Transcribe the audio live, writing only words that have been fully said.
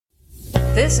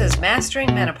This is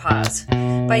Mastering Menopause.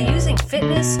 By using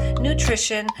fitness,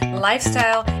 nutrition,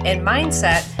 lifestyle, and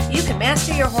mindset, you can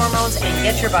master your hormones and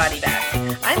get your body back.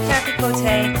 I'm Kathy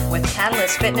Cote with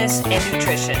Catalyst Fitness and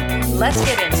Nutrition. Let's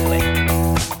get into it.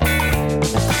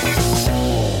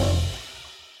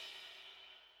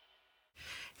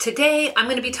 Today, I'm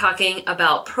going to be talking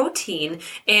about protein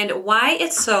and why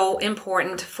it's so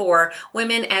important for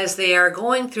women as they are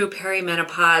going through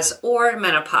perimenopause or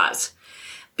menopause.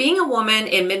 Being a woman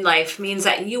in midlife means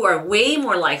that you are way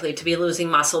more likely to be losing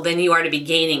muscle than you are to be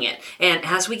gaining it. And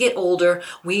as we get older,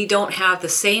 we don't have the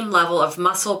same level of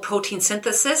muscle protein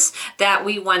synthesis that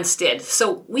we once did.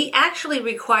 So we actually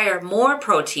require more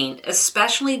protein,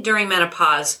 especially during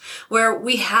menopause, where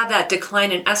we have that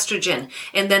decline in estrogen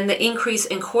and then the increase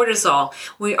in cortisol.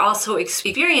 We're also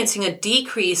experiencing a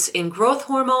decrease in growth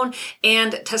hormone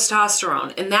and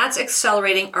testosterone, and that's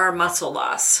accelerating our muscle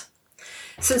loss.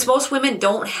 Since most women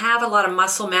don't have a lot of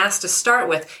muscle mass to start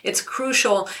with, it's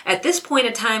crucial at this point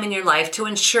in time in your life to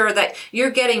ensure that you're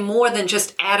getting more than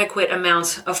just adequate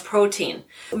amounts of protein.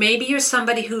 Maybe you're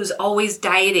somebody who's always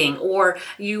dieting or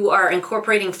you are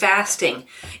incorporating fasting.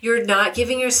 You're not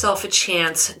giving yourself a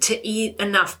chance to eat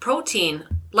enough protein,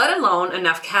 let alone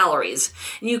enough calories.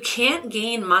 You can't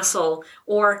gain muscle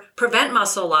or prevent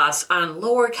muscle loss on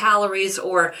lower calories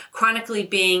or chronically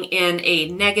being in a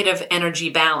negative energy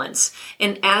balance.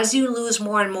 And as you lose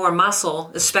more and more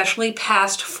muscle, especially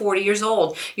past 40 years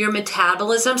old, your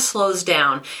metabolism slows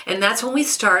down. And that's when we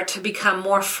start to become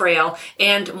more frail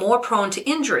and more prone to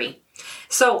injury.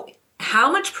 So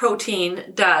how much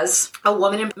protein does a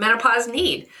woman in menopause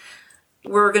need?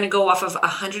 We're going to go off of a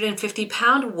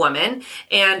 150-pound woman,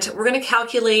 and we're going to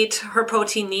calculate her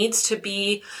protein needs to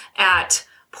be at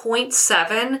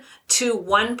 0.7 to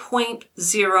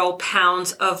 1.0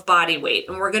 pounds of body weight.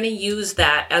 And we're going to use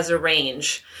that as a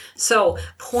range. So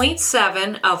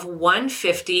 0.7 of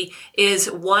 150 is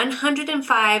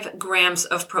 105 grams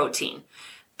of protein.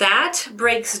 That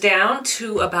breaks down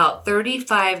to about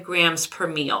 35 grams per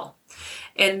meal.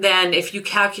 And then if you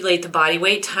calculate the body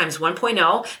weight times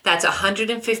 1.0, that's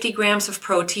 150 grams of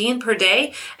protein per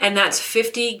day, and that's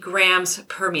 50 grams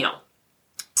per meal.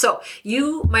 So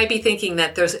you might be thinking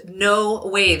that there's no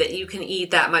way that you can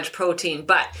eat that much protein,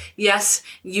 but yes,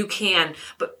 you can.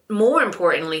 But more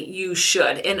importantly, you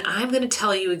should. And I'm going to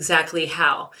tell you exactly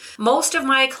how. Most of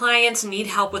my clients need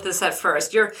help with this at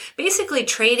first. You're basically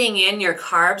trading in your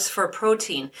carbs for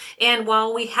protein. And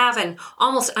while we have an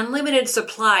almost unlimited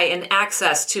supply and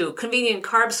access to convenient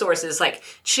carb sources like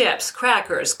chips,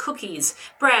 crackers, cookies,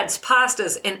 breads,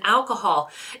 pastas, and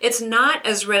alcohol, it's not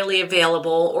as readily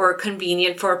available or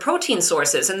convenient for protein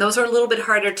sources. And those are a little bit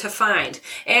harder to find.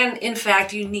 And in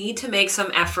fact, you need to make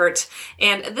some effort.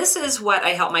 And this is what I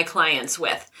help my clients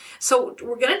with. So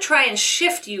we're going to try and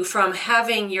shift you from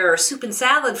having your soup and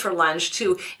salad for lunch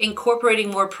to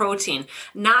incorporating more protein,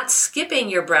 not skipping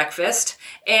your breakfast,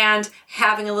 and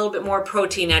having a little bit more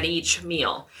protein at each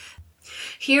meal.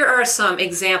 Here are some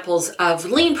examples of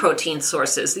lean protein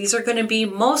sources. These are going to be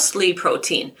mostly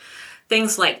protein.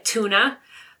 Things like tuna,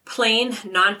 plain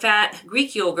non-fat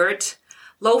Greek yogurt,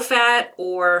 low-fat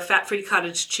or fat-free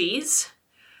cottage cheese,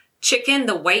 chicken,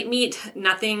 the white meat,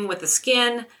 nothing with the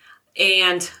skin,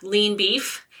 and lean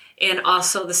beef, and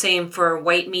also the same for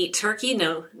white meat turkey,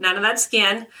 no, none of that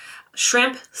skin,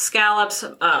 shrimp, scallops,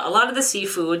 a lot of the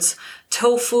seafoods,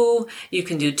 tofu, you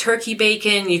can do turkey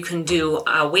bacon, you can do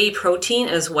whey protein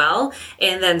as well,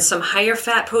 and then some higher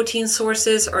fat protein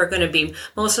sources are going to be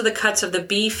most of the cuts of the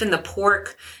beef and the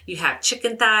pork. You have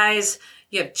chicken thighs,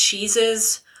 you have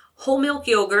cheeses, whole milk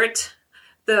yogurt,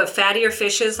 the fattier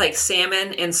fishes like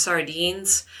salmon and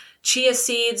sardines, chia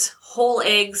seeds, whole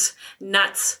eggs,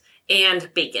 nuts,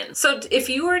 and bacon. So if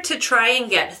you were to try and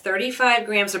get 35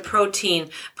 grams of protein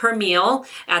per meal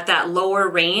at that lower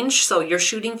range, so you're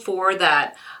shooting for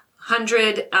that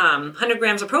 100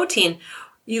 grams of protein,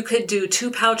 you could do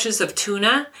 2 pouches of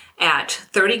tuna at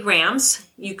 30 grams.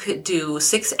 You could do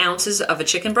 6 ounces of a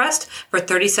chicken breast for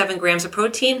 37 grams of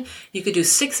protein. You could do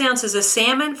 6 ounces of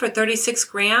salmon for 36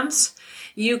 grams.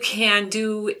 You can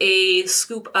do a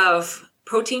scoop of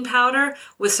protein powder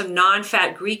with some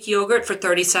non-fat Greek yogurt for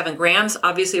 37 grams.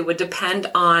 Obviously, it would depend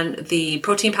on the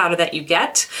protein powder that you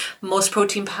get. Most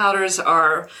protein powders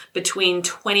are between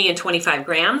 20 and 25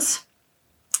 grams.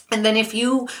 And then if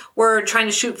you were trying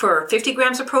to shoot for 50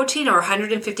 grams of protein or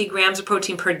 150 grams of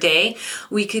protein per day,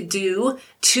 we could do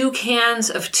 2 cans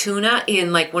of tuna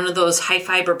in like one of those high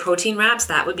fiber protein wraps.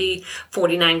 That would be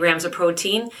 49 grams of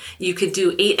protein. You could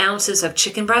do 8 ounces of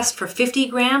chicken breast for 50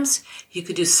 grams. You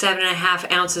could do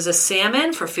 7.5 ounces of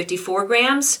salmon for 54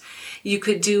 grams. You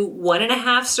could do 1.5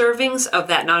 servings of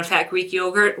that non-fat Greek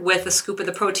yogurt with a scoop of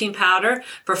the protein powder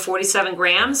for 47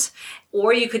 grams.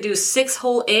 Or you could do 6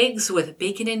 whole eggs with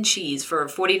bacon and cheese for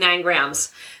 49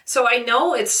 grams. So I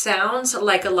know it sounds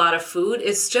like a lot of food.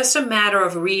 It's just a matter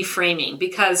of reframing,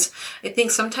 because I think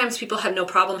sometimes people have no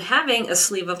problem having a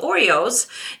sleeve of Oreos.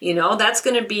 You know, that's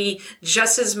going to be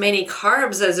just as many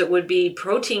carbs as it would be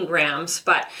protein grams,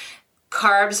 but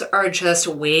carbs are just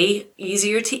way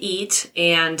easier to eat,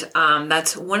 and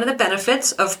that's one of the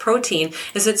benefits of protein,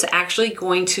 is it's actually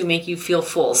going to make you feel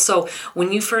full. So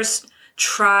when you first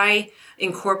try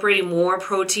incorporating more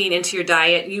protein into your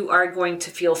diet, you are going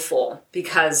to feel full,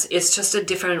 because it's just a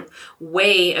different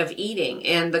way of eating,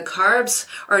 and the carbs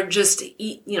are just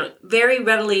very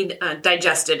readily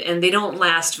digested, and they don't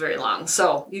last very long.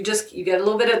 So you get a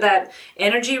little bit of that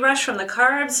energy rush from the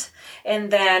carbs,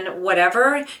 and then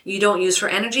whatever you don't use for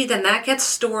energy, then that gets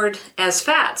stored as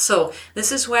fat. So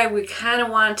this is why we kind of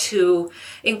want to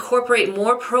incorporate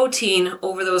more protein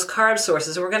over those carb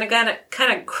sources. We're going to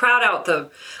kind of crowd out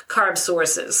the carb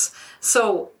sources.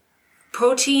 So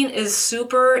protein is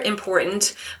super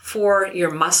important for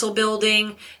your muscle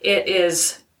building. It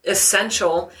is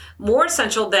essential, more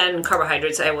essential than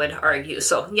carbohydrates, I would argue.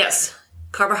 So yes,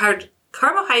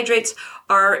 carbohydrates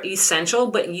are essential,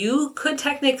 but you could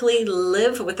technically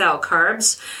live without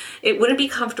carbs. It wouldn't be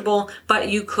comfortable, but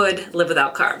you could live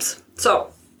without carbs.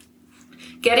 So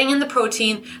getting in the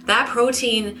protein, that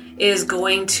protein is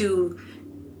going to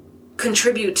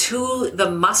contribute to the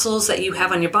muscles that you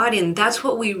have on your body, and that's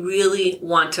what we really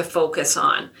want to focus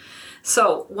on.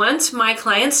 So once my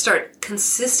clients start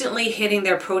consistently hitting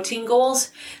their protein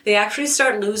goals, they actually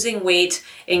start losing weight,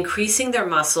 increasing their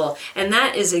muscle, and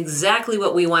that is exactly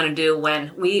what we want to do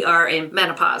when we are in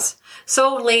menopause.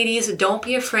 So ladies, don't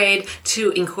be afraid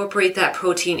to incorporate that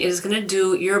protein. It is going to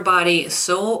do your body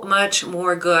so much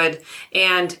more good,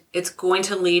 and it's going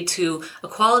to lead to a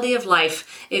quality of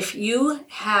life. If you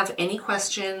have any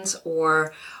questions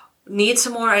or need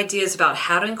some more ideas about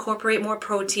how to incorporate more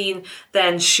protein,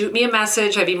 then shoot me a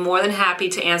message. I'd be more than happy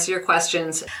to answer your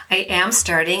questions. I am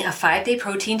starting a 5-day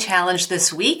protein challenge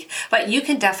this week, but you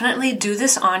can definitely do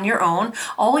this on your own.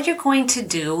 All you're going to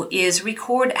do is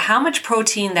record how much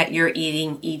protein that you're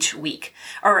eating each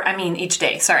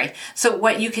day. So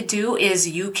what you could do is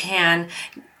you can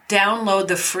download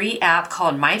the free app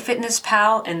called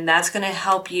MyFitnessPal, and that's going to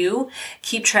help you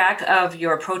keep track of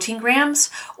your protein grams.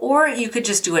 Or you could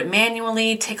just do it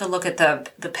manually, take a look at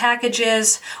the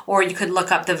packages, or you could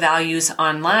look up the values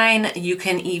online. You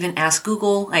can even ask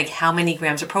Google, like, how many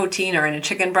grams of protein are in a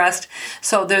chicken breast.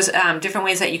 So there's different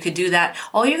ways that you could do that.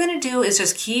 All you're going to do is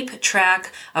just keep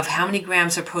track of how many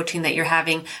grams of protein that you're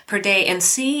having per day and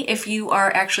see if you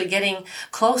are actually getting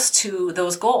close to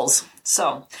those goals.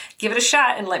 So give it a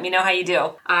shot and let me know how you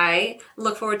do. I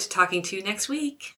look forward to talking to you next week.